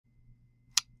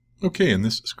Okay, in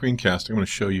this screencast, I'm going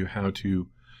to show you how to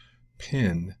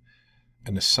pin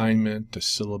an assignment, a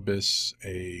syllabus,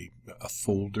 a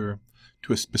folder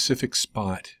to a specific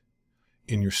spot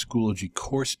in your Schoology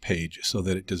course page so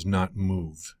that it does not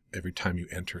move every time you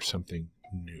enter something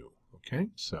new. Okay,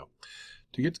 so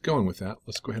to get going with that,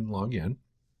 let's go ahead and log in.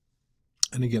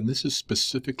 And again, this is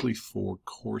specifically for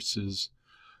courses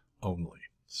only.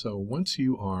 So once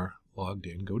you are logged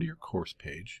in, go to your course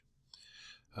page.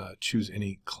 Choose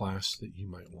any class that you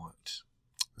might want.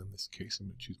 In this case, I'm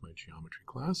going to choose my geometry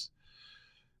class.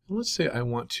 And let's say I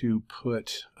want to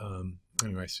put,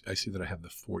 anyway, I see that I have the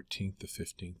 14th, the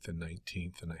 15th, the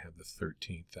 19th, and I have the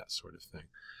 13th, that sort of thing.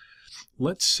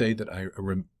 Let's say that I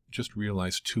just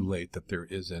realized too late that there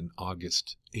is an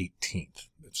August 18th.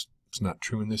 It's not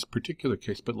true in this particular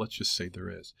case, but let's just say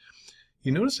there is.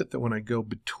 You notice that when I go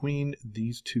between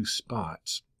these two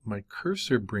spots, my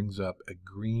cursor brings up a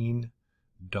green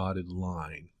dotted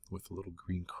line with a little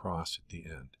green cross at the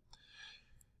end.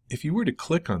 If you were to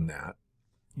click on that,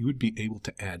 you would be able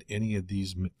to add any of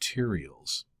these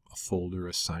materials, a folder,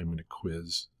 assignment, a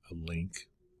quiz, a link,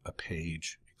 a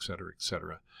page,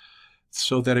 etc.,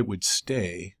 so that it would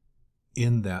stay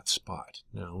in that spot.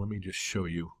 Now let me just show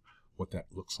you what that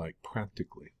looks like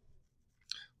practically.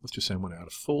 Let's just say I want to add a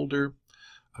folder.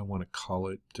 I want to call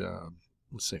it,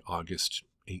 let's say August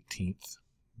 18th,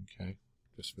 okay,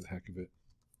 just for the heck of it.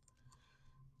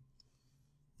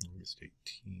 August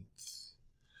 18th,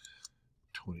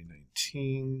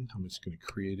 2019. I'm just going to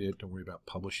create it. Don't worry about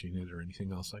publishing it or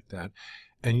anything else like that.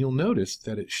 And you'll notice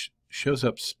that it shows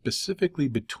up specifically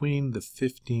between the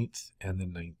 15th and the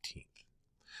 19th.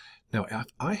 Now, if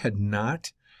I had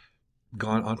not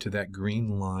gone onto that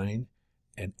green line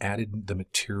and added the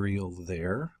material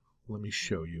there, let me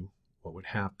show you what would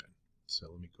happen. So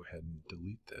let me go ahead and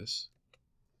delete this.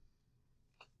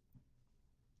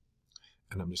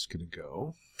 And I'm just going to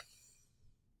go.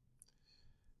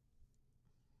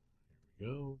 Here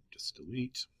we go. Just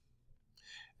delete.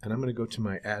 And I'm going to go to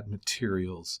my add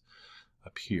materials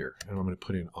up here. And I'm going to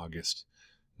put in August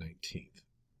 19th.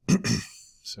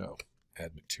 So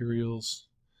add materials,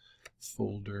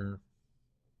 folder.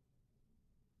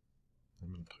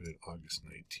 I'm going to put in August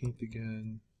 19th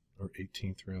again, or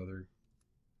 18th rather.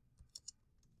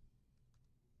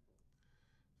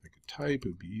 If I could type, it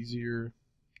would be easier.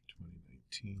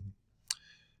 2019,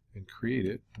 and create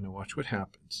it. Now watch what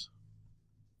happens.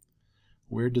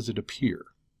 Where does it appear?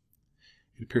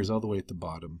 It appears all the way at the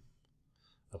bottom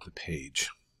of the page,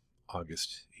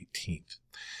 August 18th.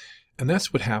 And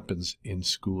that's what happens in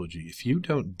Schoology. If you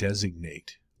don't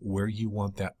designate where you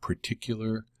want that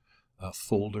particular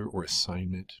folder or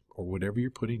assignment or whatever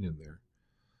you're putting in there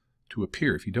to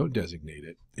appear, if you don't designate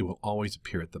it, it will always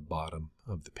appear at the bottom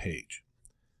of the page.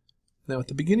 Now, at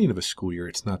the beginning of a school year,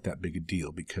 it's not that big a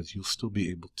deal because you'll still be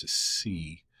able to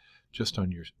see just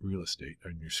on your real estate,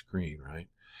 on your screen, right,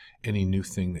 any new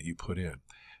thing that you put in.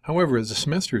 However, as the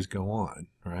semesters go on,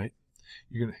 right,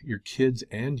 your kids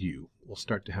and you will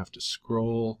start to have to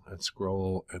scroll and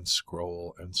scroll and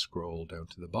scroll and scroll down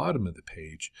to the bottom of the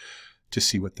page to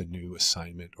see what the new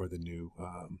assignment or the new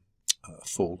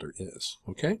folder is,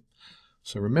 okay?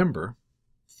 So remember,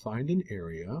 find an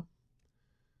area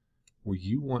where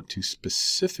you want to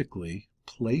specifically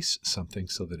place something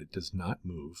so that it does not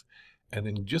move, and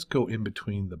then just go in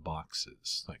between the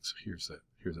boxes. Like, so here's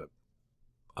a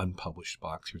unpublished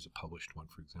box, here's a published one,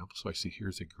 for example. So I see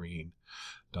here's a green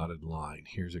dotted line,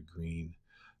 here's a green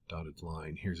dotted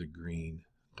line, here's a green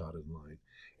dotted line,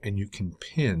 and you can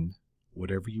pin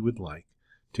whatever you would like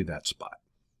to that spot.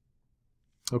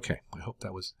 Okay, I hope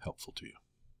that was helpful to you.